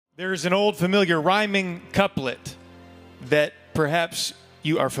There's an old familiar rhyming couplet that perhaps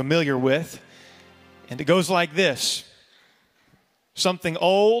you are familiar with, and it goes like this: something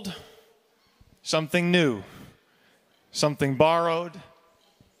old, something new, something borrowed,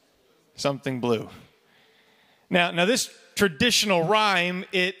 something blue. Now this traditional rhyme,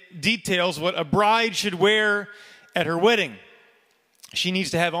 it details what a bride should wear at her wedding. She needs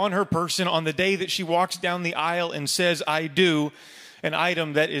to have on her person on the day that she walks down the aisle and says, "I do," an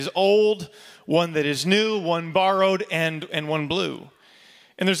item that is old, one that is new, one borrowed, and one blue.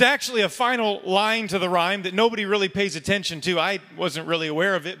 And there's actually a final line to the rhyme that nobody really pays attention to. I wasn't really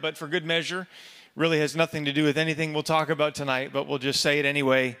aware of it, but for good measure, really has nothing to do with anything we'll talk about tonight, but we'll just say it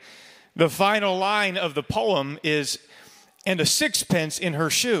anyway. The final line of the poem is, "And a sixpence in her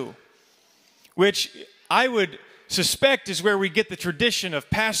shoe," which I would suspect is where we get the tradition of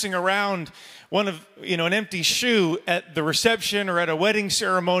passing around an empty shoe at the reception or at a wedding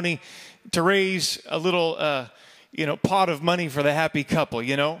ceremony to raise a little, pot of money for the happy couple,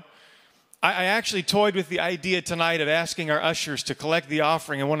 I actually toyed with the idea tonight of asking our ushers to collect the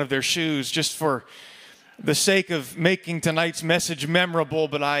offering in one of their shoes just for the sake of making tonight's message memorable,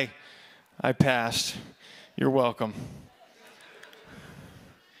 but I passed. You're welcome.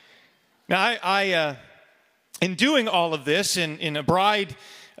 Now, in doing all of this, in a bride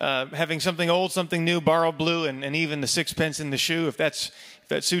having something old, something new, borrowed blue, and even the sixpence in the shoe, if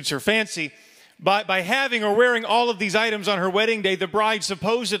that suits her fancy, by having or wearing all of these items on her wedding day, the bride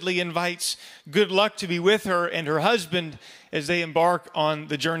supposedly invites good luck to be with her and her husband as they embark on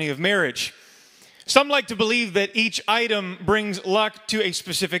the journey of marriage. Some like to believe that each item brings luck to a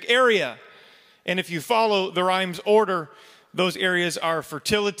specific area. And if you follow the rhyme's order, those areas are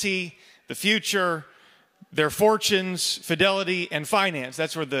fertility, the future, their fortunes, fidelity, and finance.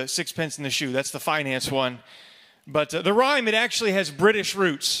 That's where the sixpence in the shoe, that's the finance one. But the rhyme, it actually has British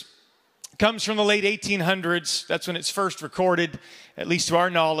roots. It comes from the late 1800s. That's when it's first recorded, at least to our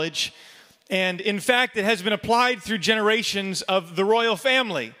knowledge. And in fact, it has been applied through generations of the royal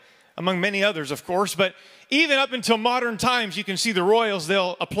family, among many others, of course. But even up until modern times, you can see the royals,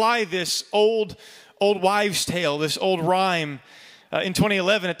 they'll apply this old wives' tale, this old rhyme. In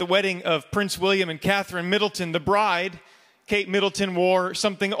 2011, at the wedding of Prince William and Catherine Middleton, the bride, Kate Middleton, wore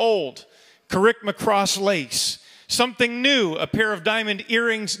something old, Carrickmacross lace. Something new, a pair of diamond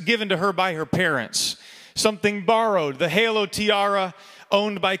earrings given to her by her parents. Something borrowed, the halo tiara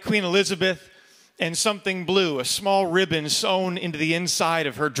owned by Queen Elizabeth. And something blue, a small ribbon sewn into the inside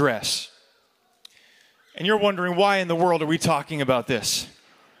of her dress. And you're wondering, why in the world are we talking about this?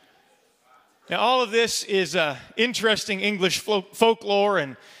 Now, all of this is interesting English folklore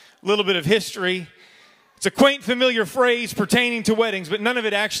and a little bit of history. It's a quaint, familiar phrase pertaining to weddings, but none of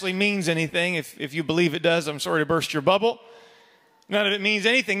it actually means anything. If you believe it does, I'm sorry to burst your bubble. None of it means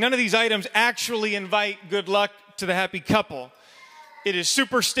anything. None of these items actually invite good luck to the happy couple. It is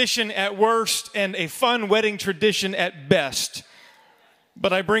superstition at worst and a fun wedding tradition at best.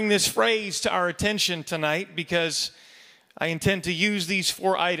 But I bring this phrase to our attention tonight because I intend to use these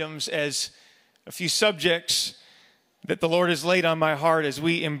 4 items as a few subjects that the Lord has laid on my heart as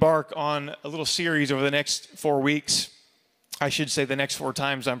we embark on a little series over the next 4 weeks. I should say the next 4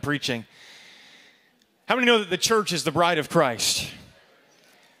 times I'm preaching. How many know that the church is the bride of Christ?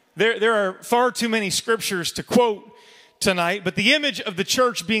 There are far too many scriptures to quote tonight, but the image of the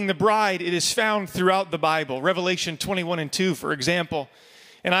church being the bride, it is found throughout the Bible. Revelation 21:2, for example.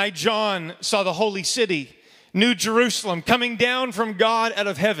 "And I, John, saw the holy city, New Jerusalem, coming down from God out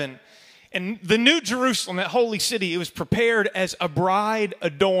of heaven." And the New Jerusalem, that holy city, it was prepared as a bride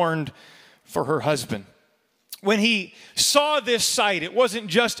adorned for her husband. When he saw this sight, it wasn't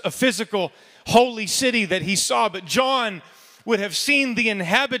just a physical holy city that he saw, but John would have seen the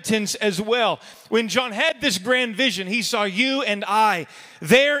inhabitants as well. When John had this grand vision, he saw you and I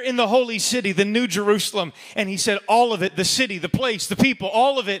there in the holy city, the New Jerusalem. And he said all of it, the city, the place, the people,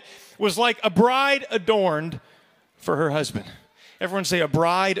 all of it was like a bride adorned for her husband. Everyone say, a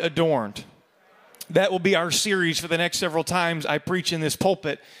bride adorned. That will be our series for the next several times I preach in this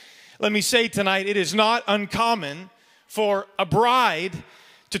pulpit. Let me say tonight, it is not uncommon for a bride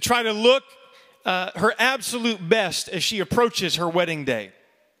to try to look her absolute best as she approaches her wedding day.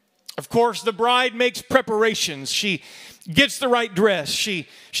 Of course, the bride makes preparations. She gets the right dress. She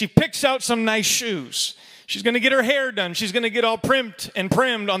picks out some nice shoes. She's going to get her hair done. She's going to get all primed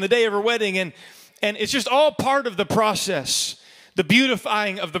on the day of her wedding. And it's just all part of the process. The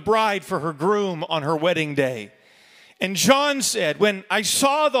beautifying of the bride for her groom on her wedding day. And John said, when I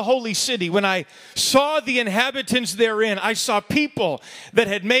saw the holy city, when I saw the inhabitants therein, I saw people that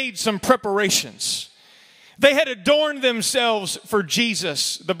had made some preparations. They had adorned themselves for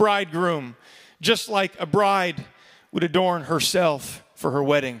Jesus, the bridegroom, just like a bride would adorn herself for her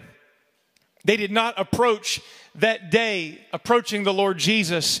wedding. They did not approach that day, approaching the Lord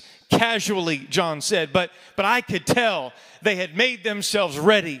Jesus casually, John said, but I could tell they had made themselves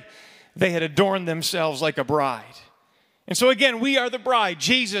ready. They had adorned themselves like a bride. And so again, we are the bride.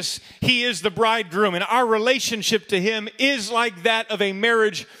 Jesus, he is the bridegroom, and our relationship to him is like that of a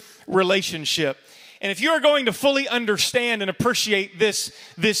marriage relationship. And if you are going to fully understand and appreciate this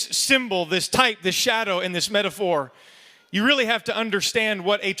symbol, this type, this shadow, and this metaphor, you really have to understand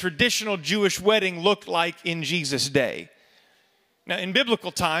what a traditional Jewish wedding looked like in Jesus' day. Now, in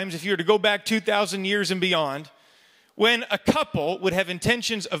biblical times, if you were to go back 2,000 years and beyond, when a couple would have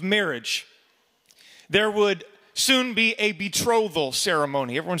intentions of marriage, there would soon be a betrothal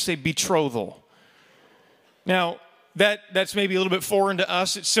ceremony. Everyone say betrothal. Now, that's maybe a little bit foreign to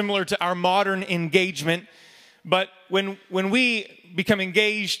us. It's similar to our modern engagement. But when we become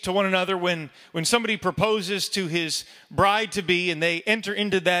engaged to one another, when somebody proposes to his bride-to-be and they enter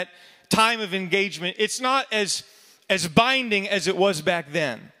into that time of engagement, it's not as binding as it was back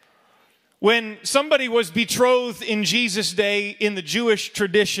then. When somebody was betrothed in Jesus' day in the Jewish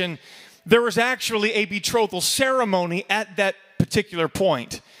tradition, there was actually a betrothal ceremony at that particular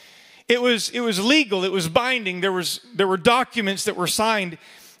point. It was legal, it was binding. There were documents that were signed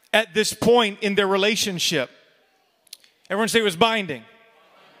at this point in their relationship. Everyone say it was binding.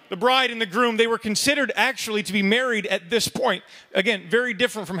 The bride and the groom, they were considered actually to be married at this point. Again, very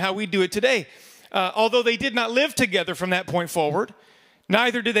different from how we do it today. Although they did not live together from that point forward,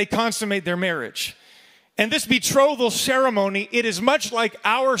 neither did they consummate their marriage. And this betrothal ceremony, it is much like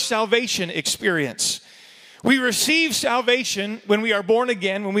our salvation experience. We receive salvation when we are born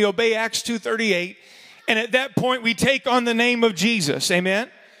again, when we obey Acts 2:38, and at that point we take on the name of Jesus.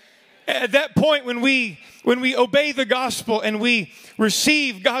 Amen? At that point when we obey the gospel and we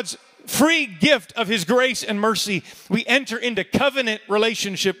receive God's free gift of his grace and mercy, we enter into covenant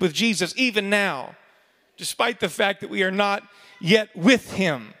relationship with Jesus even now, despite the fact that we are not yet with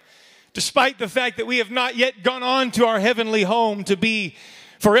him, despite the fact that we have not yet gone on to our heavenly home to be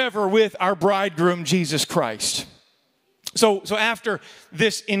forever with our bridegroom, Jesus Christ. So after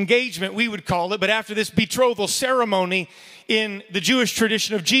this engagement, we would call it, but after this betrothal ceremony in the Jewish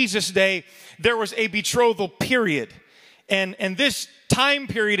tradition of Jesus' day, there was a betrothal period. And this time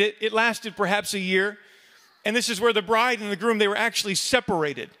period, it lasted perhaps a year. And this is where the bride and the groom, they were actually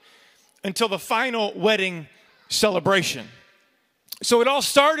separated until the final wedding celebration. So it all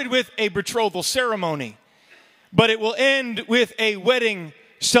started with a betrothal ceremony, but it will end with a wedding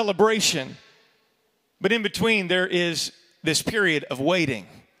celebration. But in between, there is this period of waiting.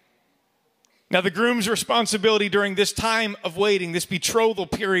 Now, the groom's responsibility during this time of waiting, this betrothal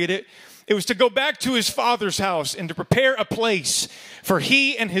period, it was to go back to his father's house and to prepare a place for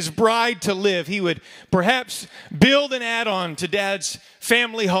he and his bride to live. He would perhaps build an add-on to dad's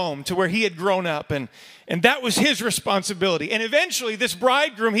family home, to where he had grown up, and that was his responsibility. And eventually, this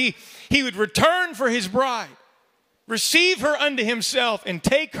bridegroom, he would return for his bride, receive her unto himself, and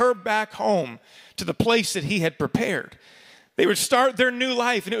take her back home to the place that he had prepared. They would start their new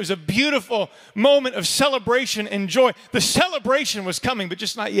life, and it was a beautiful moment of celebration and joy. The celebration was coming, but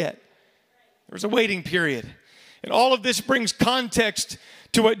just not yet. There was a waiting period. And all of this brings context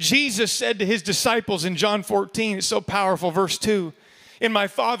to what Jesus said to his disciples in John 14. It's so powerful. Verse 2, "In my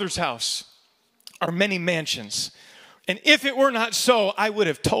Father's house are many mansions, and if it were not so, I would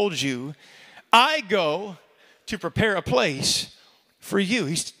have told you, I go to prepare a place for you."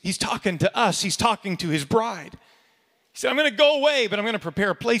 He's talking to us. He's talking to his bride. He said, I'm going to go away, but I'm going to prepare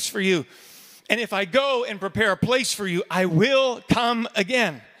a place for you. And if I go and prepare a place for you, I will come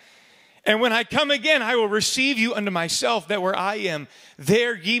again. And when I come again, I will receive you unto myself, that where I am,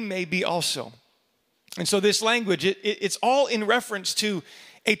 there ye may be also. And so this language, it's all in reference to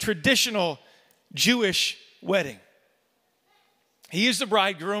a traditional Jewish wedding. He is the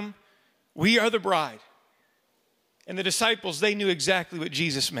bridegroom. We are the bride. And the disciples, they knew exactly what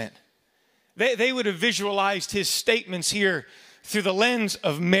Jesus meant. They would have visualized his statements here through the lens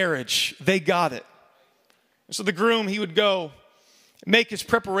of marriage. They got it. And so the groom, he would go make his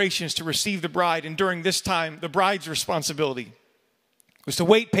preparations to receive the bride. And during this time, the bride's responsibility was to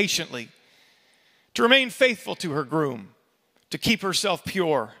wait patiently, to remain faithful to her groom, to keep herself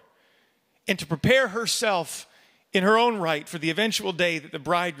pure, and to prepare herself in her own right for the eventual day that the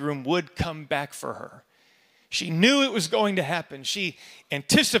bridegroom would come back for her. She knew it was going to happen. She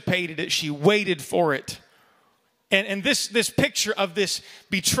anticipated it. She waited for it. And this picture of this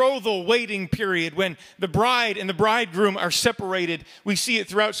betrothal waiting period when the bride and the bridegroom are separated, we see it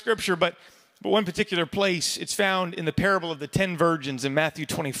throughout Scripture, but But one particular place, it's found in the parable of the 10 virgins in Matthew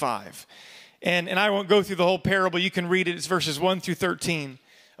 25. And I won't go through the whole parable. You can read it. It's verses 1 through 13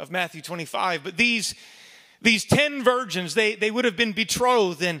 of Matthew 25. But these 10 virgins, they would have been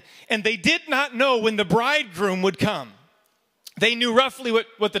betrothed, and they did not know when the bridegroom would come. They knew roughly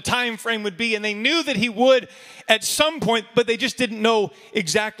what the time frame would be, and they knew that he would at some point, but they just didn't know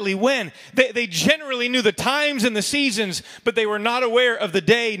exactly when. They generally knew the times and the seasons, but they were not aware of the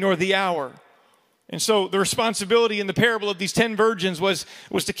day nor the hour. And so the responsibility in the parable of these 10 virgins was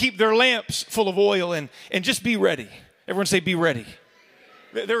to keep their lamps full of oil and just be ready. Everyone say, be ready.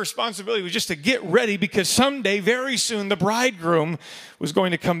 Their responsibility was just to get ready, because someday, very soon, the bridegroom was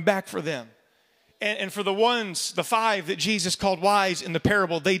going to come back for them. And for the 5 that Jesus called wise in the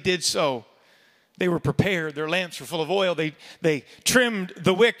parable, they did so. They were prepared. Their lamps were full of oil. They trimmed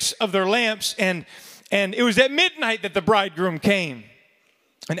the wicks of their lamps. And it was at midnight that the bridegroom came.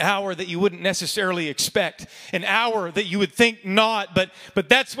 An hour that you wouldn't necessarily expect. An hour that you would think not. But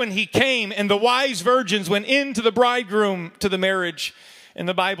that's when he came. And the wise virgins went into the bridegroom to the marriage. And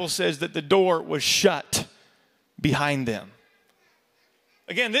the Bible says that the door was shut behind them.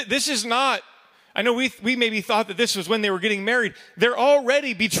 Again, this is not... I know we maybe thought that this was when they were getting married. They're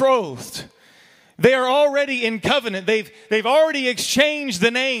already betrothed. They are already in covenant. They've already exchanged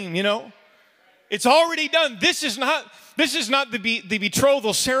the name, you know. It's already done. This is not the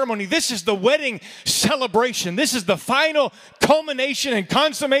betrothal ceremony. This is the wedding celebration. This is the final culmination and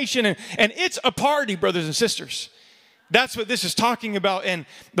consummation. And it's a party, brothers and sisters. That's what this is talking about. And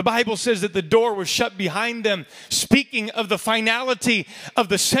the Bible says that the door was shut behind them, speaking of the finality of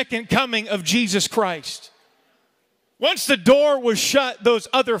the second coming of Jesus Christ. Once the door was shut, those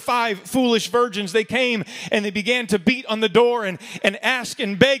other 5 foolish virgins, they came and they began to beat on the door and ask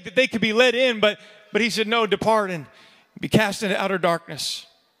and beg that they could be let in. But he said, no, depart and be cast into outer darkness.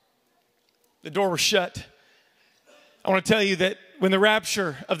 The door was shut. I want to tell you that when the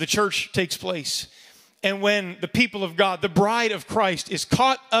rapture of the church takes place, and when the people of God, the bride of Christ, is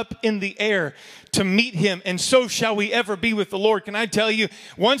caught up in the air to meet him, and so shall we ever be with the Lord. Can I tell you,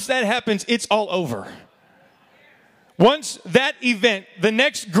 once that happens, it's all over. Once that event, the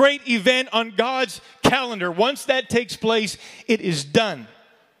next great event on God's calendar, once that takes place, it is done.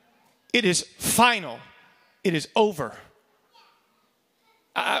 It is final. It is over.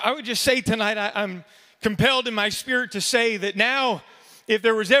 I would just say tonight, I'm compelled in my spirit to say that now, if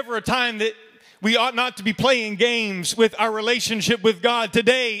there was ever a time that we ought not to be playing games with our relationship with God,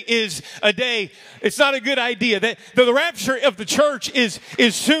 today is a day. It's not a good idea. That the rapture of the church is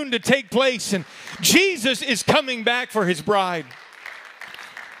soon to take place, and Jesus is coming back for his bride.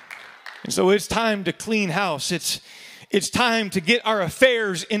 And so it's time to clean house. It's time to get our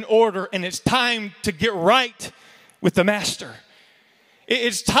affairs in order, and it's time to get right with the Master.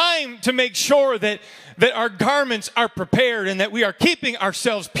 It's time to make sure that our garments are prepared and that we are keeping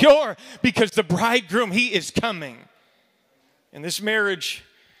ourselves pure, because the bridegroom, he is coming. And this marriage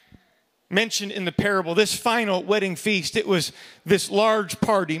mentioned in the parable, this final wedding feast, it was this large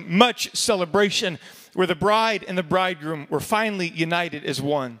party, much celebration, where the bride and the bridegroom were finally united as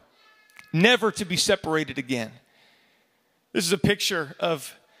one, never to be separated again. This is a picture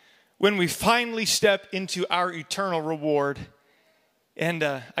of when we finally step into our eternal reward. And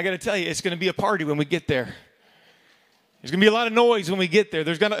I got to tell you, it's going to be a party when we get there. There's going to be a lot of noise when we get there.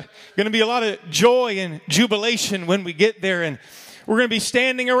 There's going to be a lot of joy and jubilation when we get there. And we're going to be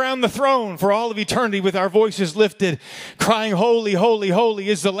standing around the throne for all of eternity with our voices lifted, crying, holy, holy, holy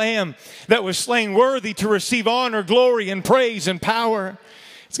is the Lamb that was slain, worthy to receive honor, glory, and praise and power.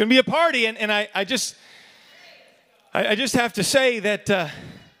 It's going to be a party. And I just have to say that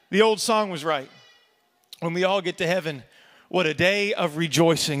the old song was right. When we all get to heaven, what a day of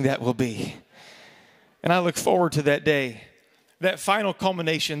rejoicing that will be. And I look forward to that day, that final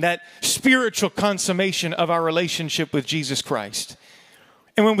culmination, that spiritual consummation of our relationship with Jesus Christ.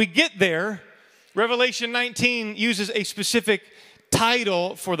 And when we get there, Revelation 19 uses a specific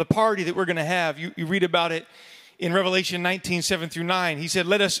title for the party that we're going to have. You read about it in Revelation 19, 7 through 9. He said,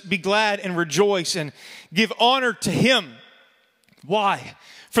 let us be glad and rejoice and give honor to him. Why?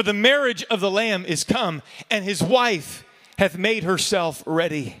 For the marriage of the Lamb is come, and his wife hath made herself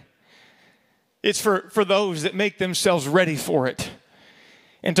ready. It's for those that make themselves ready for it.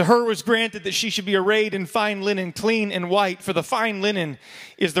 And to her was granted that she should be arrayed in fine linen, clean and white. For the fine linen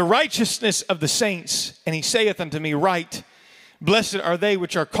is the righteousness of the saints. And he saith unto me, write, blessed are they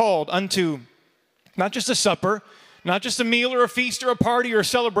which are called unto not just a supper, not just a meal or a feast or a party or a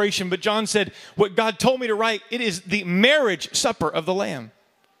celebration, but John said, what God told me to write, it is the marriage supper of the Lamb.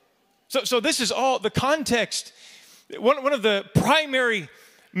 So this is all the context. One of the primary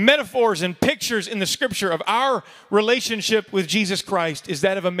metaphors and pictures in the scripture of our relationship with Jesus Christ is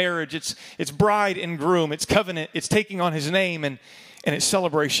that of a marriage. It's bride and groom. It's covenant. It's taking on his name and it's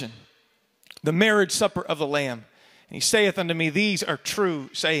celebration. The marriage supper of the Lamb. And he saith unto me, these are true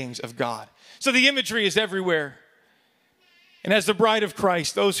sayings of God. So the imagery is everywhere. And as the bride of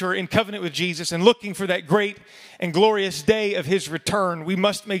Christ, those who are in covenant with Jesus and looking for that great and glorious day of his return, we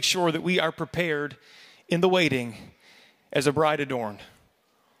must make sure that we are prepared in the waiting as a bride adorned.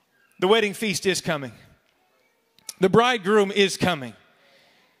 The wedding feast is coming. The bridegroom is coming.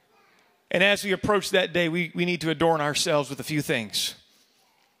 And as we approach that day, we need to adorn ourselves with a few things.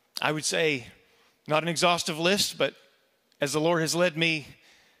 I would say, not an exhaustive list, but as the Lord has led me,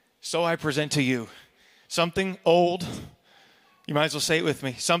 so I present to you something old. You might as well say it with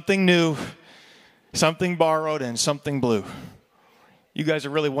me. Something new, something borrowed, and something blue. You guys are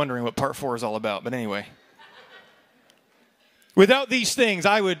really wondering what part 4 is all about, but anyway. Without these things,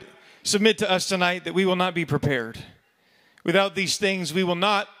 I would submit to us tonight that we will not be prepared. Without these things, we will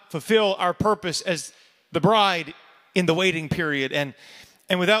not fulfill our purpose as the bride in the waiting period. And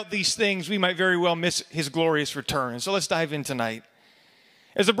without these things, we might very well miss his glorious return. And so let's dive in tonight.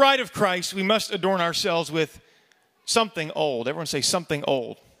 As a bride of Christ, we must adorn ourselves with something old. Everyone say something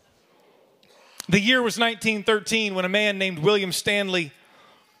old. The year was 1913 when a man named William Stanley,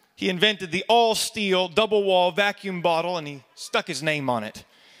 he invented the all-steel double-wall vacuum bottle and he stuck his name on it.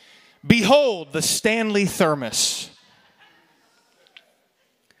 Behold, the Stanley thermos.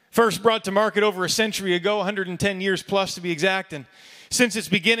 First brought to market over a century ago, 110 years plus to be exact. And since its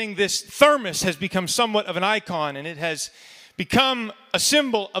beginning, this thermos has become somewhat of an icon, and it has become a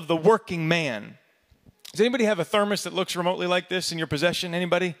symbol of the working man. Does anybody have a thermos that looks remotely like this in your possession?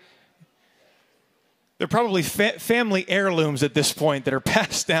 Anybody? They're probably family heirlooms at this point that are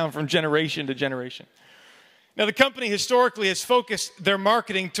passed down from generation to generation. Now, the company historically has focused their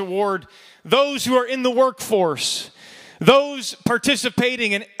marketing toward those who are in the workforce, those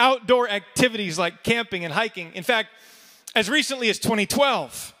participating in outdoor activities like camping and hiking. In fact, as recently as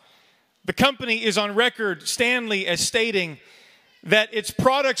 2012, the company is on record, Stanley, as stating that its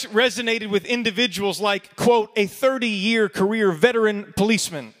products resonated with individuals like, quote, a 30-year career veteran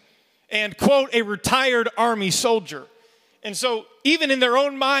policeman and, quote, a retired Army soldier. And so even in their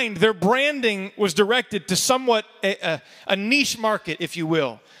own mind, their branding was directed to somewhat a niche market, if you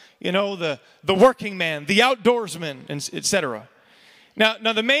will. You know, the working man, the outdoorsman, etc.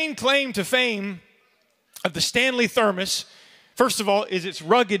 Now, the main claim to fame of the Stanley thermos, first of all, is its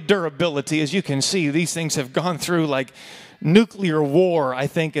rugged durability. As you can see, these things have gone through like nuclear war, I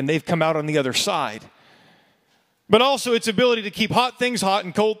think, and they've come out on the other side. But also its ability to keep hot things hot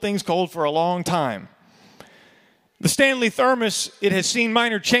and cold things cold for a long time. The Stanley thermos, it has seen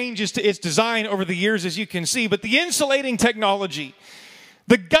minor changes to its design over the years, as you can see, but the insulating technology,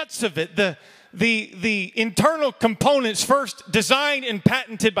 the guts of it, the internal components first designed and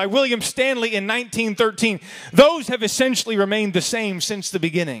patented by William Stanley in 1913, those have essentially remained the same since the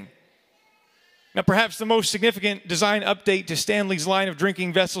beginning. Now, perhaps the most significant design update to Stanley's line of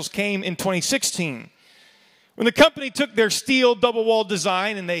drinking vessels came in 2016, when the company took their steel double-wall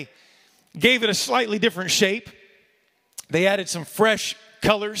design and they gave it a slightly different shape. They added some fresh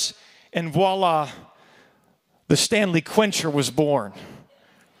colors, and voila, the Stanley Quencher was born.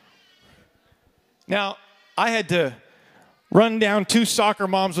 Now, I had to run down 2 soccer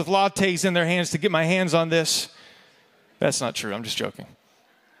moms with lattes in their hands to get my hands on this. That's not true. I'm just joking.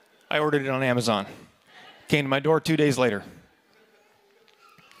 I ordered it on Amazon. Came to my door 2 days later.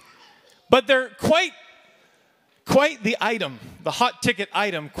 But they're quite the item, the hot ticket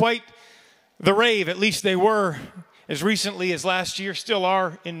item, quite the rave. At least they were as recently as last year, still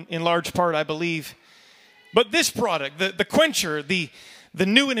are in large part, I believe. But this product, the Quencher, the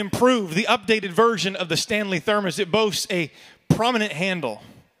new and improved, the updated version of the Stanley thermos, it boasts a prominent handle.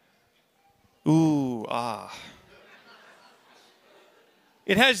 Ooh, ah.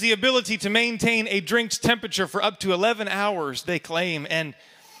 It has the ability to maintain a drink's temperature for up to 11 hours, they claim. And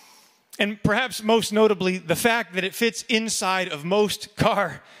perhaps most notably, the fact that it fits inside of most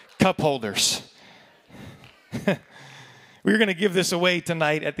car cup holders. We're going to give this away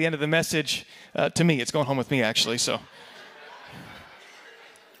tonight at the end of the message to me. It's going home with me, actually. So,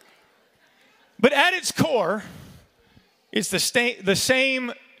 but at its core, it's the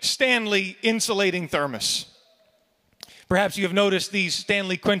same Stanley insulating thermos. Perhaps you have noticed these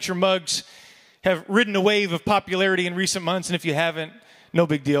Stanley Quencher mugs have ridden a wave of popularity in recent months, and if you haven't, no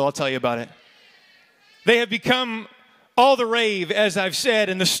big deal. I'll tell you about it. They have become all the rave, as I've said,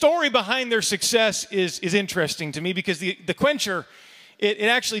 and the story behind their success is interesting to me because the Quencher, it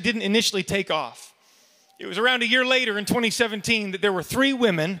actually didn't initially take off. It was around a year later in 2017 that there were 3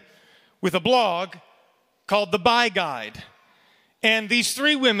 women with a blog called The Buy Guide. And these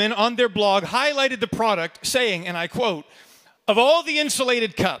 3 women on their blog highlighted the product saying, and I quote, "Of all the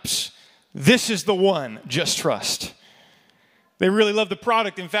insulated cups, this is the one, just trust." They really loved the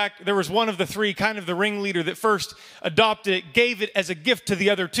product. In fact, there was one of the 3, kind of the ringleader, that first adopted it, gave it as a gift to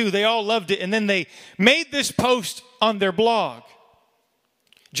the other 2. They all loved it. And then they made this post on their blog,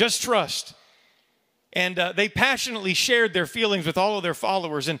 Just Trust. And they passionately shared their feelings with all of their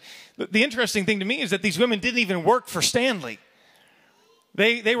followers. And the interesting thing to me is that these women didn't even work for Stanley.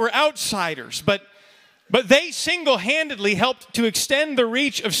 They were outsiders, but they single-handedly helped to extend the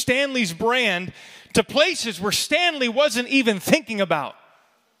reach of Stanley's brand to places where Stanley wasn't even thinking about.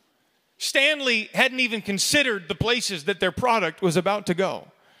 Stanley hadn't even considered the places that their product was about to go.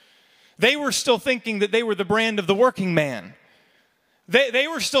 They were still thinking that they were the brand of the working man. They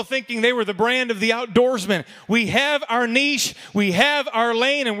were still thinking they were the brand of the outdoorsman. We have our niche, we have our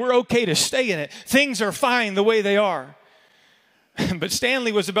lane, and we're okay to stay in it. Things are fine the way they are. But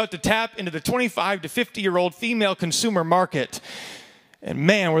Stanley was about to tap into the 25 to 50-year-old female consumer market. And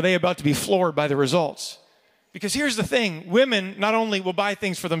man, were they about to be floored by the results. Because here's the thing. Women not only will buy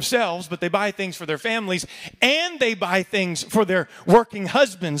things for themselves, but they buy things for their families, and they buy things for their working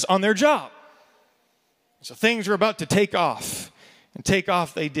husbands on their job. So things are about to take off. And take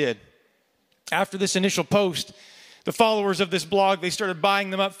off they did. After this initial post, the followers of this blog, they started buying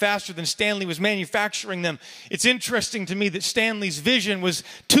them up faster than Stanley was manufacturing them. It's interesting to me that Stanley's vision was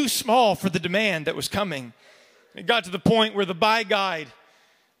too small for the demand that was coming. It got to the point where the Buy Guide,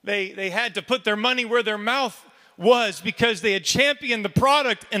 they had to put their money where their mouth was because they had championed the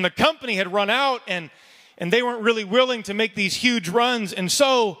product and the company had run out and they weren't really willing to make these huge runs. And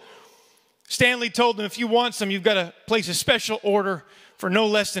so Stanley told them, if you want some, you've got to place a special order for no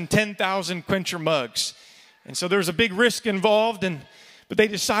less than 10,000 quencher mugs. And so there's a big risk involved, but they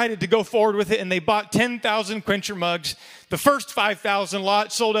decided to go forward with it, and they bought 10,000 quencher mugs. The first 5,000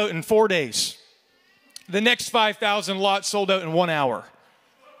 lots sold out in 4 days. The next 5,000 lots sold out in 1 hour.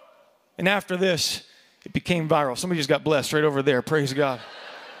 And after this, it became viral. Somebody just got blessed right over there. Praise God.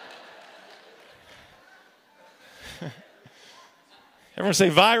 Everyone say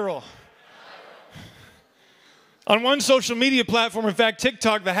viral. On one social media platform, in fact,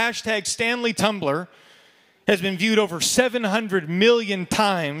 TikTok, the hashtag Stanley Tumbler has been viewed over 700 million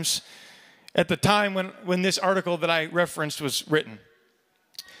times at the time when this article that I referenced was written.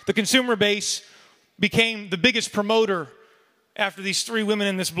 The consumer base became the biggest promoter after these 3 women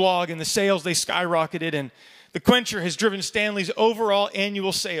in this blog, and the sales, they skyrocketed. And the quencher has driven Stanley's overall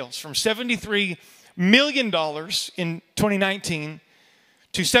annual sales from $73 million in 2019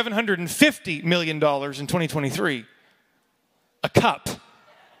 to $750 million in 2023. A cup.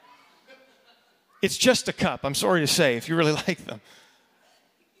 It's just a cup, I'm sorry to say, if you really like them.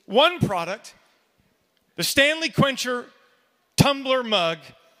 One product, the Stanley Quencher tumbler mug,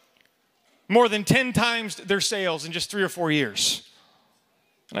 more than 10 times their sales in just 3 or 4 years.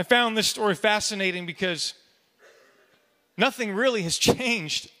 And I found this story fascinating because nothing really has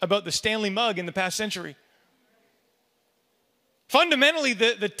changed about the Stanley mug in the past century. Fundamentally,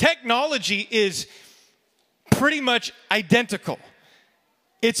 the technology is pretty much identical.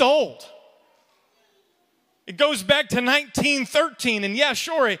 It's old. It goes back to 1913, and yeah,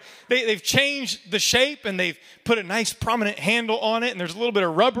 sure, they've changed the shape, and they've put a nice prominent handle on it, and there's a little bit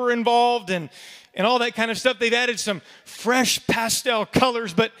of rubber involved, and all that kind of stuff. They've added some fresh pastel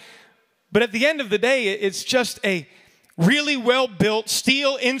colors, but at the end of the day, it's just a really well-built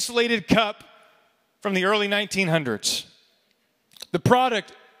steel-insulated cup from the early 1900s. The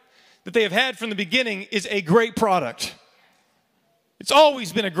product that they have had from the beginning is a great product. It's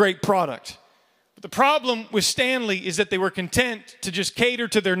always been a great product. But the problem with Stanley is that they were content to just cater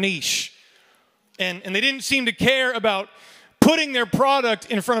to their niche. And they didn't seem to care about putting their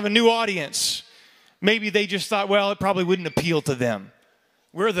product in front of a new audience. Maybe they just thought, well, it probably wouldn't appeal to them.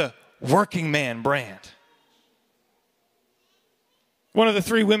 We're the working man brand. One of the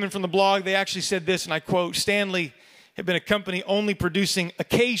 3 women from the blog, they actually said this, and I quote, Stanley had been a company only producing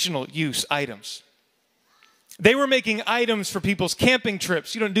occasional use items. They were making items for people's camping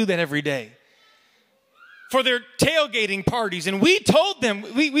trips. You don't do that every day. For their tailgating parties. And we told them,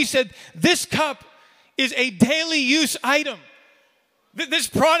 we said, this cup is a daily use item. This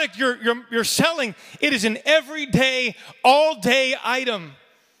product you're selling, it is an everyday, all-day item.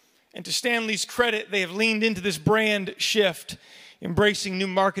 And to Stanley's credit, they have leaned into this brand shift, embracing new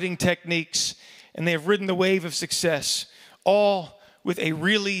marketing techniques, and they have ridden the wave of success, all with a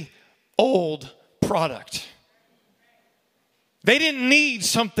really old product. They didn't need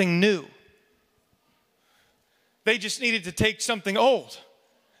something new. They just needed to take something old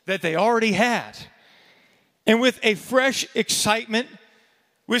that they already had, and with a fresh excitement,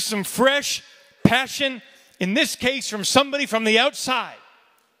 with some fresh passion, in this case from somebody from the outside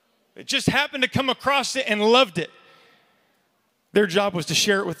that just happened to come across it and loved it, their job was to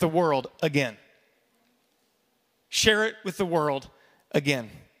share it with the world again. Share it with the world again.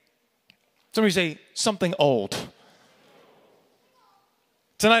 Somebody say, something old.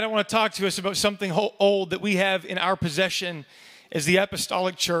 Tonight I want to talk to us about something old that we have in our possession as the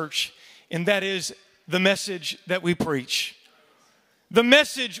apostolic church, and that is the message that we preach. The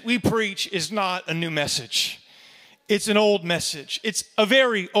message we preach is not a new message. It's an old message. It's a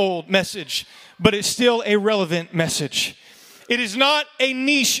very old message, but it's still a relevant message. It is not a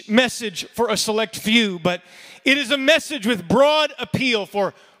niche message for a select few, but it is a message with broad appeal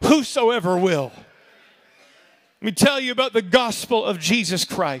for whosoever will. Let me tell you about the gospel of Jesus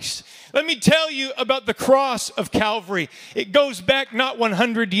Christ. Let me tell you about the cross of Calvary. It goes back not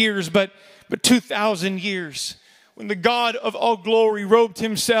 100 years, but 2,000 years, when the God of all glory robed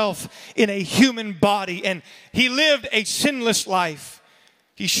himself in a human body and he lived a sinless life.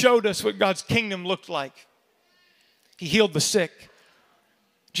 He showed us what God's kingdom looked like. He healed the sick.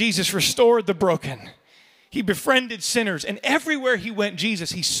 Jesus restored the broken. He befriended sinners, and everywhere he went, he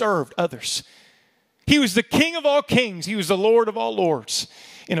served others. He was the King of all kings. He was the Lord of all lords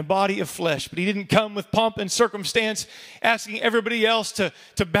in a body of flesh. But he didn't come with pomp and circumstance, asking everybody else to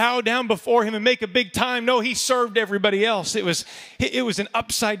bow down before him and make a big time. No, he served everybody else. It was an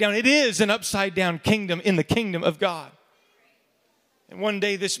upside down. It is an upside down kingdom in the kingdom of God. And one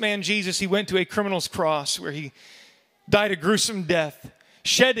day this man Jesus, he went to a criminal's cross where he died a gruesome death,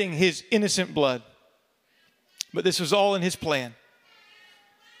 shedding his innocent blood. But this was all in his plan.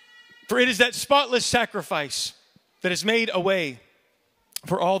 For it is that spotless sacrifice that has made a way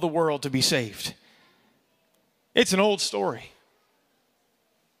for all the world to be saved. It's an old story,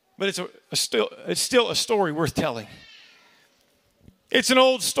 but it's still a story worth telling. It's an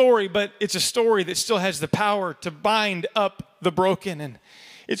old story, but it's a story that still has the power to bind up the broken, and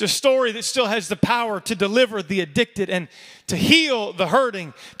it's a story that still has the power to deliver the addicted and to heal the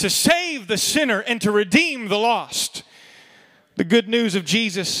hurting, to save the sinner and to redeem the lost. The good news of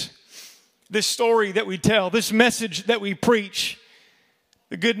Jesus, this story that we tell, this message that we preach,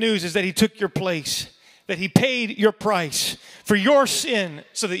 the good news is that he took your place, that he paid your price for your sin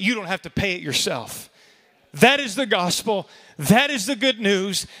so that you don't have to pay it yourself. That is the gospel. That is the good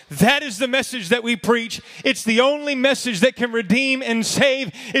news. That is the message that we preach. It's the only message that can redeem and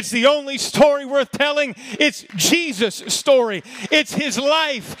save. It's the only story worth telling. It's Jesus' story. It's his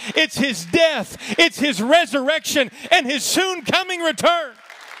life. It's his death. It's his resurrection and his soon coming return.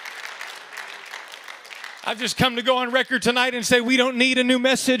 I've just come to go on record tonight and say we don't need a new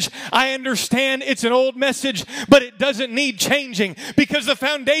message. I understand it's an old message, but it doesn't need changing because the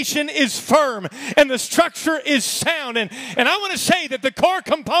foundation is firm and the structure is sound. And I want to say that the core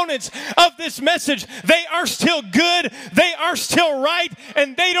components of this message, they are still good, they are still right,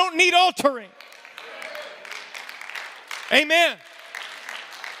 and they don't need altering. Amen.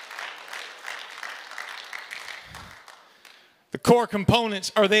 The core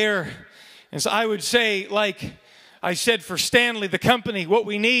components are there. And so I would say, like I said for Stanley, the company, what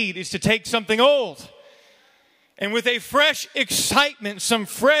we need is to take something old and with a fresh excitement, some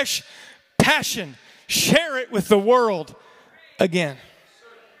fresh passion, share it with the world again.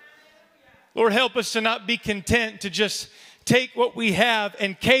 Lord, help us to not be content to just take what we have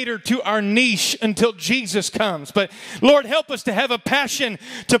and cater to our niche until Jesus comes. But Lord, help us to have a passion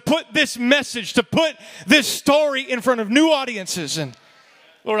to put this message, to put this story in front of new audiences. And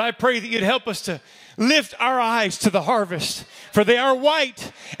Lord, I pray that you'd help us to lift our eyes to the harvest, for they are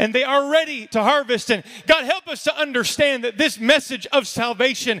white and they are ready to harvest. And God, help us to understand that this message of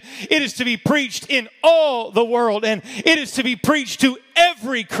salvation, it is to be preached in all the world, and it is to be preached to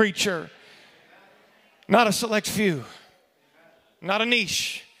every creature, not a select few, not a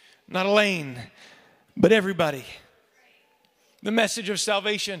niche, not a lane, but everybody. The message of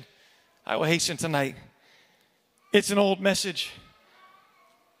salvation, I will hasten tonight, it's an old message.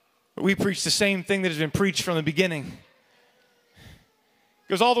 But we preach the same thing that has been preached from the beginning. It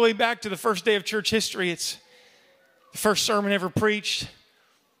goes all the way back to the first day of church history. It's the first sermon ever preached,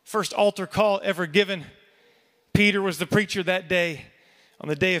 first altar call ever given. Peter was the preacher that day on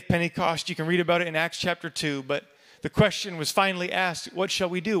the day of Pentecost. You can read about it in Acts chapter 2. But the question was finally asked, what shall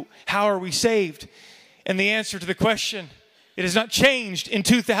we do? How are we saved? And the answer to the question, it has not changed in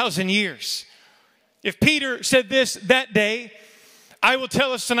 2,000 years. If Peter said this that day, I will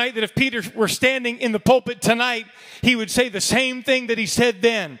tell us tonight that if Peter were standing in the pulpit tonight, he would say the same thing that he said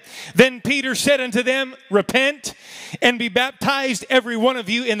then. Then Peter said unto them, repent and be baptized every one of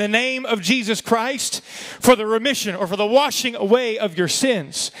you in the name of Jesus Christ for the remission or for the washing away of your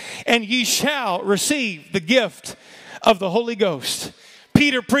sins, and ye shall receive the gift of the Holy Ghost.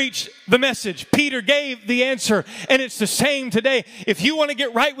 Peter preached the message. Peter gave the answer. And it's the same today. If you want to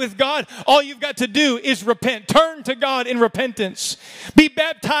get right with God, all you've got to do is repent. Turn to God in repentance. Be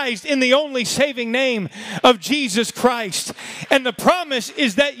baptized in the only saving name of Jesus Christ. And the promise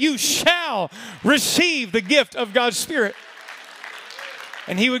is that you shall receive the gift of God's Spirit.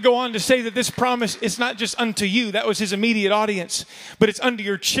 And he would go on to say that this promise is not just unto you. That was his immediate audience. But it's unto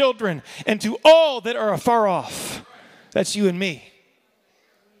your children and to all that are afar off. That's you and me.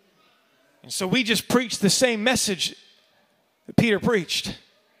 And so we just preach the same message that Peter preached.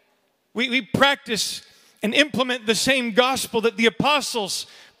 We practice and implement the same gospel that the apostles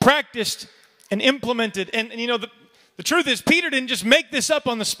practiced and implemented. And you know, the truth is, Peter didn't just make this up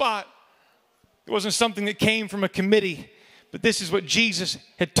on the spot. It wasn't something that came from a committee. But this is what Jesus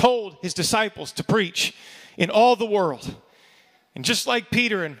had told his disciples to preach in all the world. And just like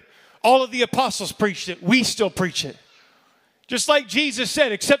Peter and all of the apostles preached it, we still preach it. Just like Jesus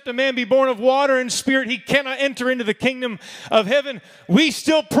said, except a man be born of water and spirit, he cannot enter into the kingdom of heaven. We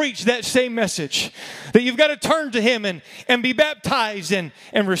still preach that same message, that you've got to turn to him and be baptized and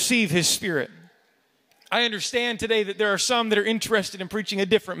receive his Spirit. I understand today that there are some that are interested in preaching a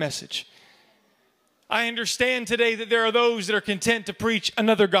different message. I understand today that there are those that are content to preach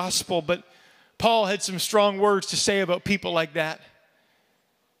another gospel, but Paul had some strong words to say about people like that.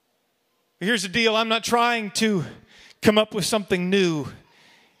 Here's the deal. I'm not trying to come up with something new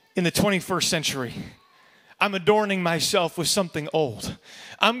in the 21st century. I'm adorning myself with something old.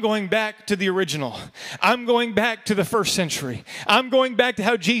 I'm going back to the original. I'm going back to the first century. I'm going back to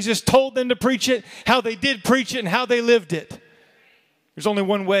how Jesus told them to preach it, how they did preach it, and how they lived it. There's only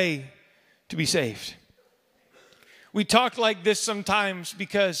one way to be saved. We talk like this sometimes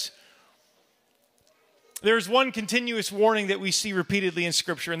because there's one continuous warning that we see repeatedly in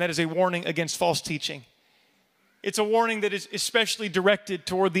Scripture, and that is a warning against false teaching. It's a warning that is especially directed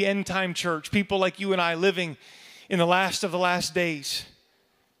toward the end-time church, people like you and I living in the last of the last days.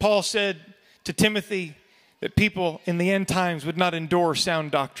 Paul said to Timothy that people in the end times would not endure sound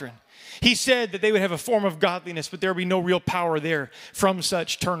doctrine. He said that they would have a form of godliness, but there would be no real power there. From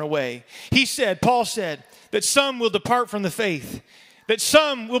such turn away. Paul said, that some will depart from the faith, that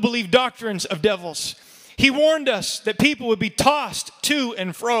some will believe doctrines of devils. He warned us that people would be tossed to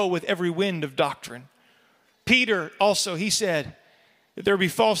and fro with every wind of doctrine. Peter also, he said that there would be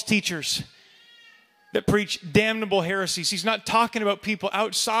false teachers that preach damnable heresies. He's not talking about people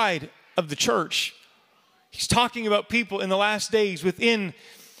outside of the church. He's talking about people in the last days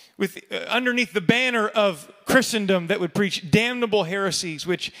underneath the banner of Christendom that would preach damnable heresies,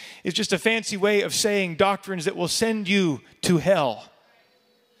 which is just a fancy way of saying doctrines that will send you to hell.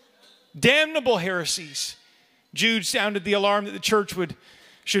 Damnable heresies. Jude sounded the alarm that the church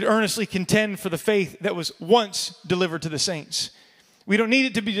should earnestly contend for the faith that was once delivered to the saints. We don't need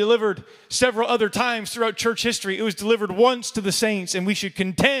it to be delivered several other times throughout church history. It was delivered once to the saints, and we should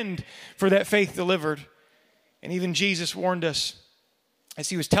contend for that faith delivered. And even Jesus warned us as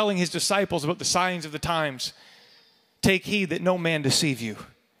he was telling his disciples about the signs of the times. Take heed that no man deceive you.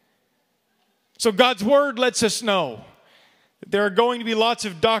 So God's word lets us know that there are going to be lots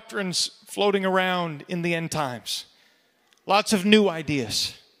of doctrines floating around in the end times. Lots of new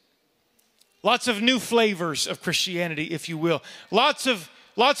ideas. Lots of new flavors of Christianity, if you will. Lots of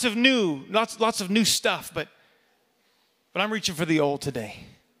new stuff, but I'm reaching for the old today.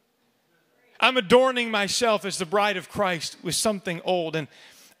 I'm adorning myself as the bride of Christ with something old. And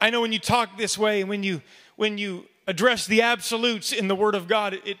I know when you talk this way and when you address the absolutes in the Word of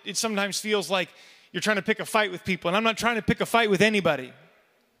God, it sometimes feels like you're trying to pick a fight with people. And I'm not trying to pick a fight with anybody.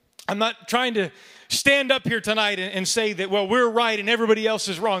 I'm not trying to stand up here tonight and say that, well, we're right and everybody else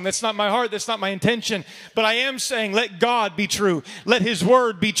is wrong. That's not my heart. That's not my intention. But I am saying, let God be true. Let his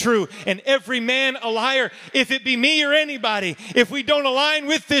word be true. And every man a liar. If it be me or anybody, if we don't align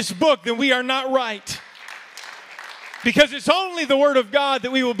with this book, then we are not right. Because it's only the word of God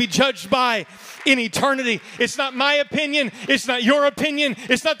that we will be judged by in eternity. It's not my opinion. It's not your opinion.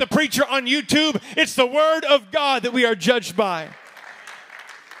 It's not the preacher on YouTube. It's the word of God that we are judged by.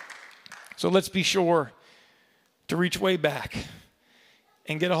 So let's be sure to reach way back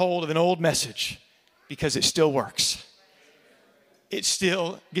and get a hold of an old message, because it still works. It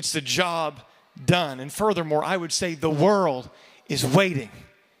still gets the job done. And furthermore, I would say the world is waiting.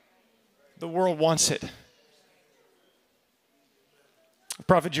 The world wants it.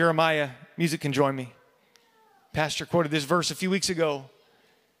 Prophet Jeremiah, music can join me. Pastor quoted this verse a few weeks ago.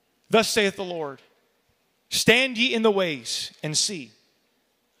 Thus saith the Lord, stand ye in the ways and see,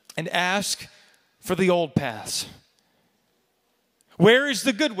 and ask for the old paths. Where is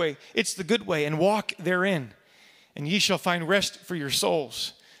the good way? It's the good way, and walk therein, and ye shall find rest for your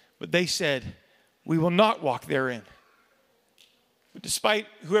souls. But they said, we will not walk therein. But despite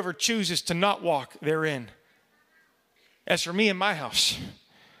whoever chooses to not walk therein, as for me and my house,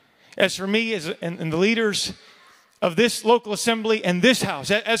 as for me and the leaders of this local assembly and this house,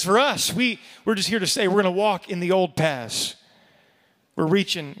 as for us, we're just here to say we're going to walk in the old paths. We're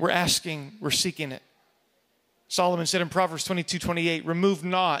reaching, we're asking, we're seeking it. Solomon said in Proverbs 22:28, remove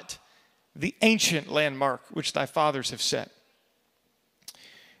not the ancient landmark which thy fathers have set.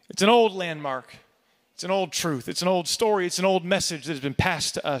 It's an old landmark. It's an old truth. It's an old story. It's an old message that has been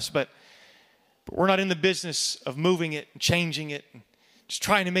passed to us, but we're not in the business of moving it and changing it and just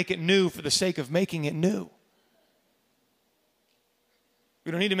trying to make it new for the sake of making it new.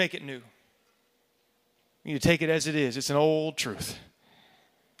 We don't need to make it new. We need to take it as it is. It's an old truth.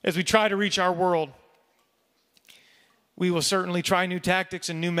 As we try to reach our world, we will certainly try new tactics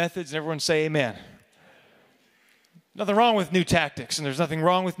and new methods, and everyone say amen. Nothing wrong with new tactics, and there's nothing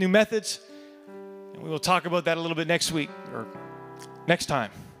wrong with new methods. And we will talk about that a little bit next week or next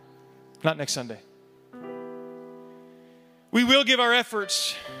time, not next Sunday. We will give our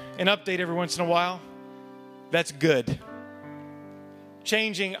efforts an update every once in a while. That's good.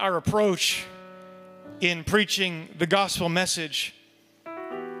 Changing our approach in preaching the gospel message,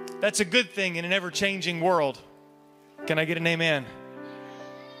 that's a good thing in an ever-changing world. Can I get an amen?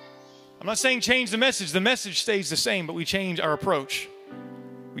 I'm not saying change the message. The message stays the same, but we change our approach.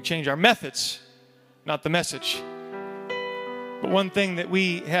 We change our methods, not the message. But one thing that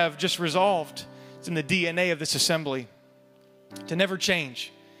we have just resolved, it's in the DNA of this assembly, to never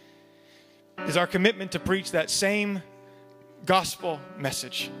change, is our commitment to preach that same gospel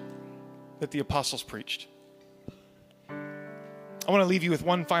message that the apostles preached. I want to leave you with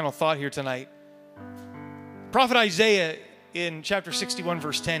one final thought here tonight. Prophet Isaiah in chapter 61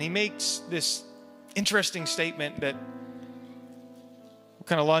 verse 10, he makes this interesting statement that we'll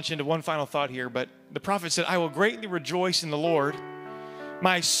kind of launch into one final thought here. But the prophet said, I will greatly rejoice in the Lord.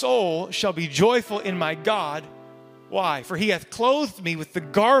 My soul shall be joyful in my God. Why? For he hath clothed me with the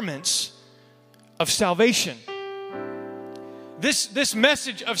garments of salvation. This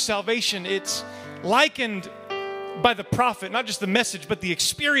message of salvation, it's likened by the prophet, not just the message, but the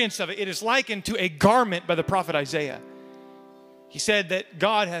experience of it. It is likened to a garment by the prophet Isaiah. He said that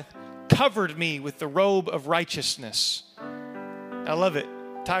God hath covered me with the robe of righteousness. I love it.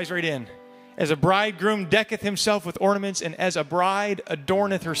 Ties right in. As a bridegroom decketh himself with ornaments, and as a bride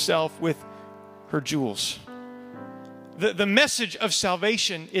adorneth herself with her jewels. The message of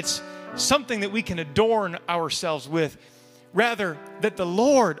salvation, it's something that we can adorn ourselves with, rather that the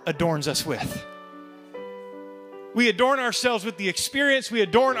Lord adorns us with. We adorn ourselves with the experience. We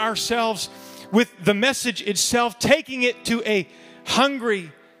adorn ourselves with the message itself, taking it to a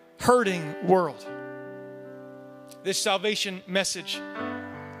hungry, hurting world. This salvation message,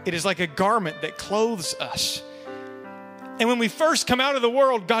 it is like a garment that clothes us. And when we first come out of the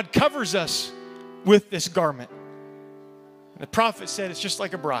world, God covers us with this garment. And the prophet said it's just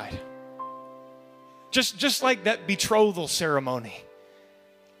like a bride. Just like that betrothal ceremony.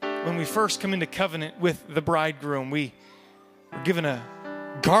 When we first come into covenant with the bridegroom, we are given a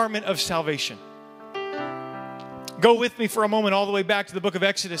garment of salvation. Go with me for a moment all the way back to the book of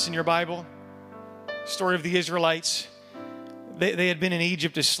Exodus in your Bible. Story of the Israelites. They had been in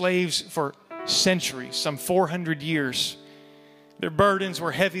Egypt as slaves for centuries, some 400 years. Their burdens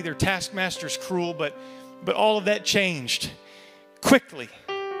were heavy, their taskmasters cruel, but all of that changed quickly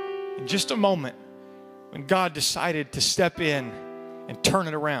in just a moment when God decided to step in and turn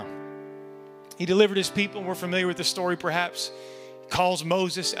it around. He delivered his people, and we're familiar with the story perhaps. He calls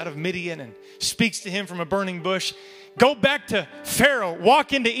Moses out of Midian and speaks to him from a burning bush. Go back to Pharaoh,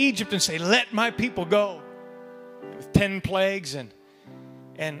 walk into Egypt and say, let my people go. With 10 plagues and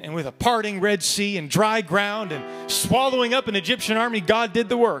with a parting Red Sea and dry ground and swallowing up an Egyptian army, God did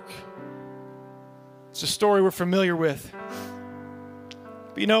the work. It's a story we're familiar with.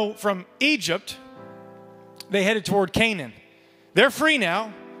 But you know, from Egypt, they headed toward Canaan. They're free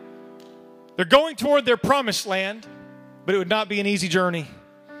now. They're going toward their promised land, but it would not be an easy journey.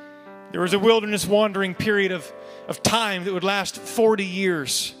 There was a wilderness wandering period of time that would last 40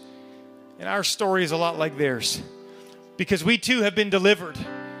 years. And our story is a lot like theirs, because we too have been delivered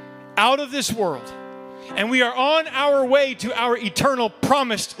out of this world, and we are on our way to our eternal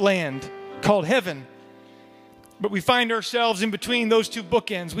promised land called heaven. but we find ourselves in between those two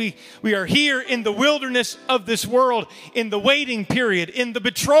bookends. We are here in the wilderness of this world, in the waiting period, in the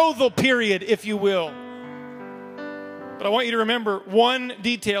betrothal period, if you will. But I want you to remember one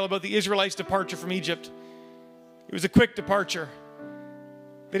detail about the Israelites' departure from Egypt. It was a quick departure.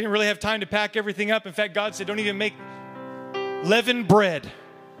 They didn't really have time to pack everything up. In fact, God said, don't even make leavened bread,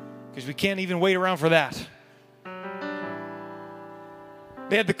 because we can't even wait around for that.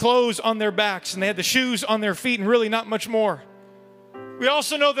 They had the clothes on their backs and they had the shoes on their feet and really not much more. We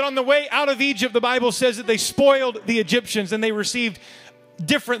also know that on the way out of Egypt, the Bible says that they spoiled the Egyptians and they received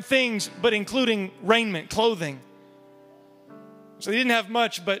different things, but including raiment, clothing. So they didn't have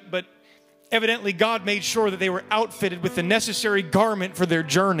much, but evidently God made sure that they were outfitted with the necessary garment for their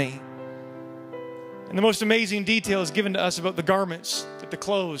journey. And the most amazing detail is given to us about the garments, the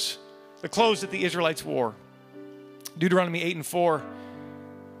clothes that the Israelites wore. Deuteronomy 8:4.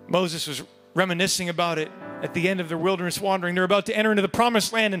 Moses was reminiscing about it at the end of their wilderness wandering. They're about to enter into the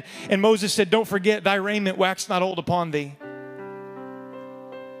promised land, and Moses said, don't forget, thy raiment waxed not old upon thee.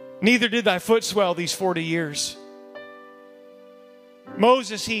 Neither did thy foot swell these 40 years.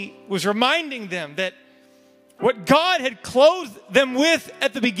 Moses, he was reminding them that what God had clothed them with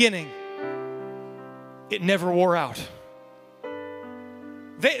at the beginning, it never wore out.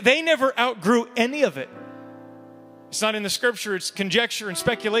 They never outgrew any of it. It's not in the scripture, it's conjecture and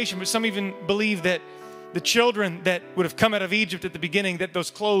speculation, but some even believe that the children that would have come out of Egypt at the beginning, that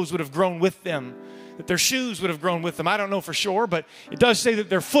those clothes would have grown with them, that their shoes would have grown with them. I don't know for sure, but it does say that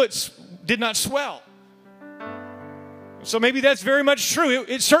their foot did not swell. So maybe that's very much true.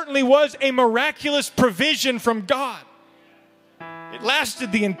 It certainly was a miraculous provision from God. It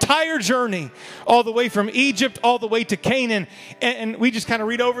lasted the entire journey, all the way from Egypt, all the way to Canaan. And we just kind of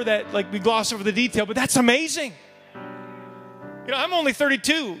read over that, like we gloss over the detail, but that's amazing. You know, I'm only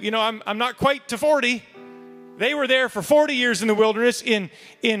 32. You know, I'm not quite to 40. They were there for 40 years in the wilderness in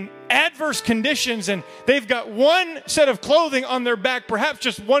adverse conditions, and they've got one set of clothing on their back, perhaps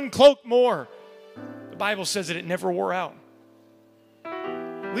just one cloak more. The Bible says that it never wore out.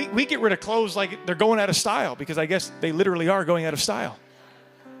 We get rid of clothes like they're going out of style, because I guess they literally are going out of style.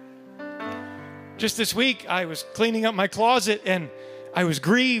 Just this week, I was cleaning up my closet, and I was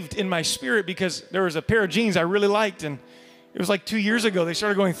grieved in my spirit because there was a pair of jeans I really liked, and it was like 2 years ago. They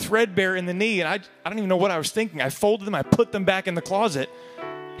started going threadbare in the knee, and I don't even know what I was thinking. I folded them. I put them back in the closet.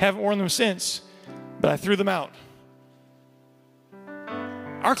 Haven't worn them since, but I threw them out.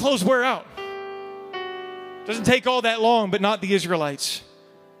 Our clothes wear out. Doesn't take all that long, but not the Israelites.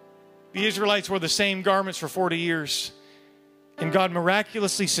 The Israelites wore the same garments for 40 years, and God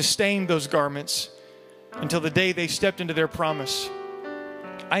miraculously sustained those garments until the day they stepped into their promise.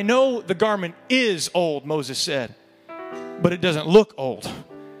 I know the garment is old, Moses said, but it doesn't look old.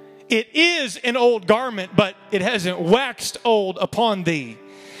 It is an old garment, but it hasn't waxed old upon thee.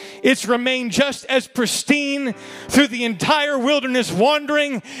 It's remained just as pristine through the entire wilderness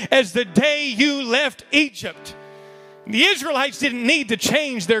wandering as the day you left Egypt. The Israelites didn't need to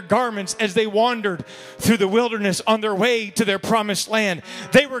change their garments as they wandered through the wilderness on their way to their promised land.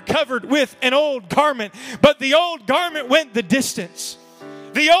 They were covered with an old garment, but the old garment went the distance.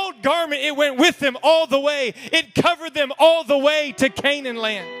 The old garment, it went with them all the way. It covered them all the way to Canaan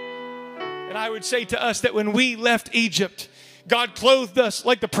land. And I would say to us that when we left Egypt, God clothed us,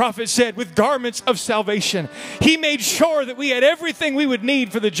 like the prophet said, with garments of salvation. He made sure that we had everything we would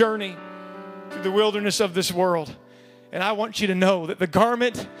need for the journey through the wilderness of this world. And I want you to know that the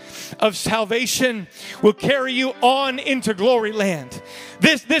garment of salvation will carry you on into glory land.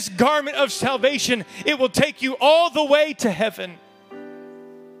 This garment of salvation, it will take you all the way to heaven.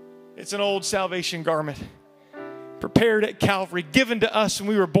 It's an old salvation garment, prepared at Calvary, given to us when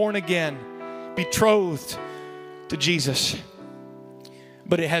we were born again, betrothed to Jesus.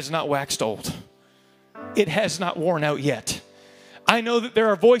 But it has not waxed old. It has not worn out yet. I know that there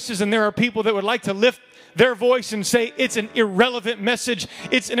are voices and there are people that would like to lift their voice and say it's an irrelevant message,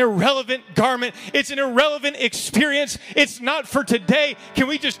 it's an irrelevant garment, it's an irrelevant experience, it's not for today. Can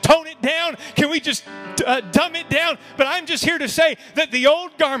we just tone it down? Can we just dumb it down? But I'm just here to say that the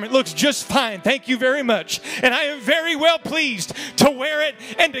old garment looks just fine. Thank you very much. And I am very well pleased to wear it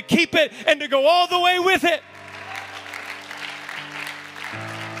and to keep it and to go all the way with it.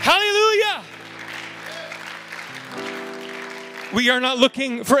 Hallelujah. We are not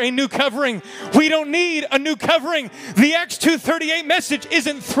looking for a new covering. We don't need a new covering. The Acts 2:38 message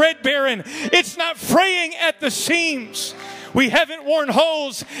isn't threadbare. It's not fraying at the seams. We haven't worn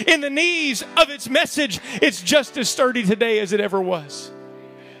holes in the knees of its message. It's just as sturdy today as it ever was.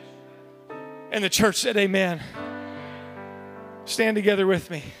 And the church said, amen. Stand together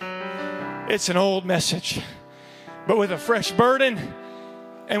with me. It's an old message. but with a fresh burden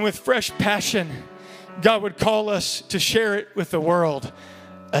and with fresh passion, God would call us to share it with the world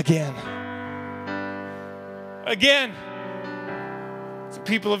again. Again. The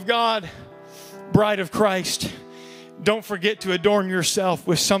people of God, bride of Christ, don't forget to adorn yourself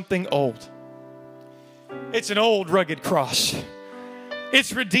with something old. It's an old rugged cross.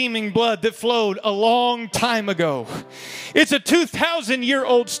 It's redeeming blood that flowed a long time ago. It's a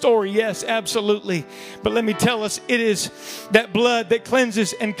 2,000-year-old story, yes, absolutely. But let me tell us, it is that blood that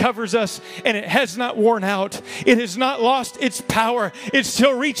cleanses and covers us, and it has not worn out. It has not lost its power. It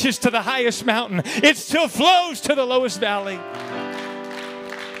still reaches to the highest mountain. It still flows to the lowest valley.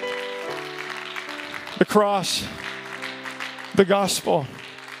 The cross, the gospel,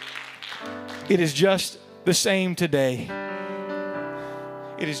 it is just the same today.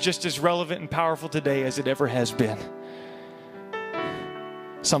 It is just as relevant and powerful today as it ever has been.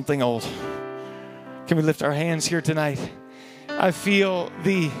 Something old. Can we lift our hands here tonight? I feel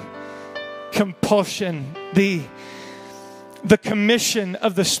the compulsion, the commission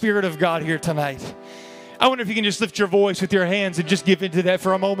of the Spirit of God here tonight. I wonder if you can just lift your voice with your hands and just give into that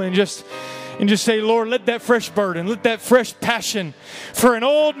for a moment and just say, Lord, let that fresh burden, let that fresh passion for an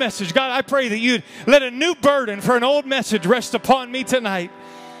old message. God, I pray that you'd let a new burden for an old message rest upon me tonight.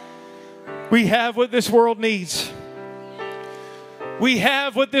 We have what this world needs. We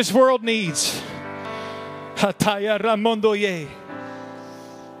have what this world needs. Hataya Ramondoye.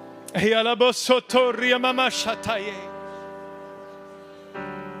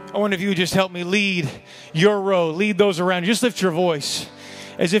 I wonder if you would just help me lead your row, lead those around you. Just lift your voice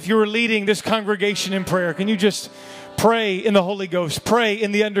as if you were leading this congregation in prayer. Can you just pray in the Holy Ghost? Pray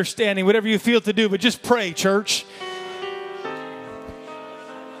in the understanding, whatever you feel to do, but just pray, church.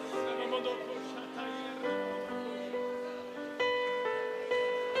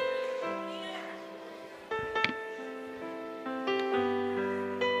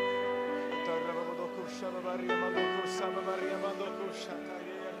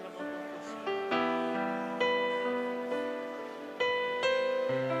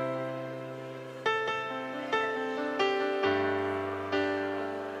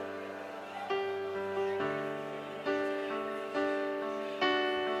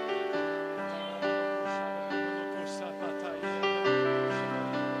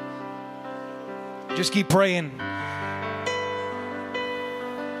 Just keep praying.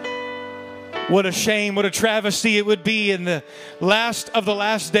 What a shame, what a travesty it would be in the last of the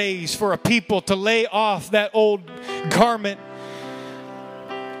last days for a people to lay off that old garment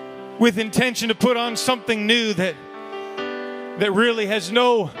with intention to put on something new that really has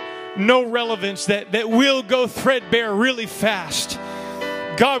no relevance, that will go threadbare really fast.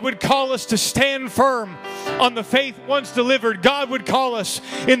 God would call us to stand firm on the faith once delivered. God would call us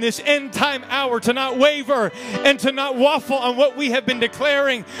in this end time hour to not waver and to not waffle on what we have been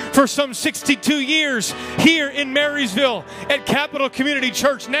declaring for some 62 years here in Marysville at Capital Community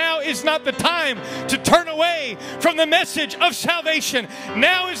Church. Now is not the time to turn away from the message of salvation.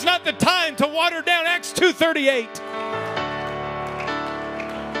 Now is not the time to water down Acts 2:38.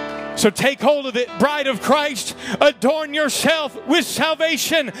 So take hold of it, bride of Christ. Adorn yourself with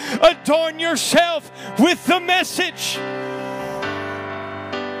salvation. Adorn yourself with the message.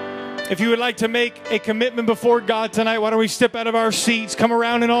 If you would like to make a commitment before God tonight, why don't we step out of our seats, come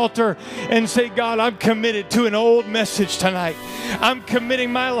around an altar and say, God, I'm committed to an old message tonight. I'm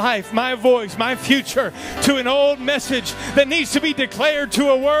committing my life, my voice, my future to an old message that needs to be declared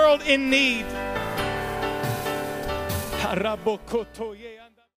to a world in need.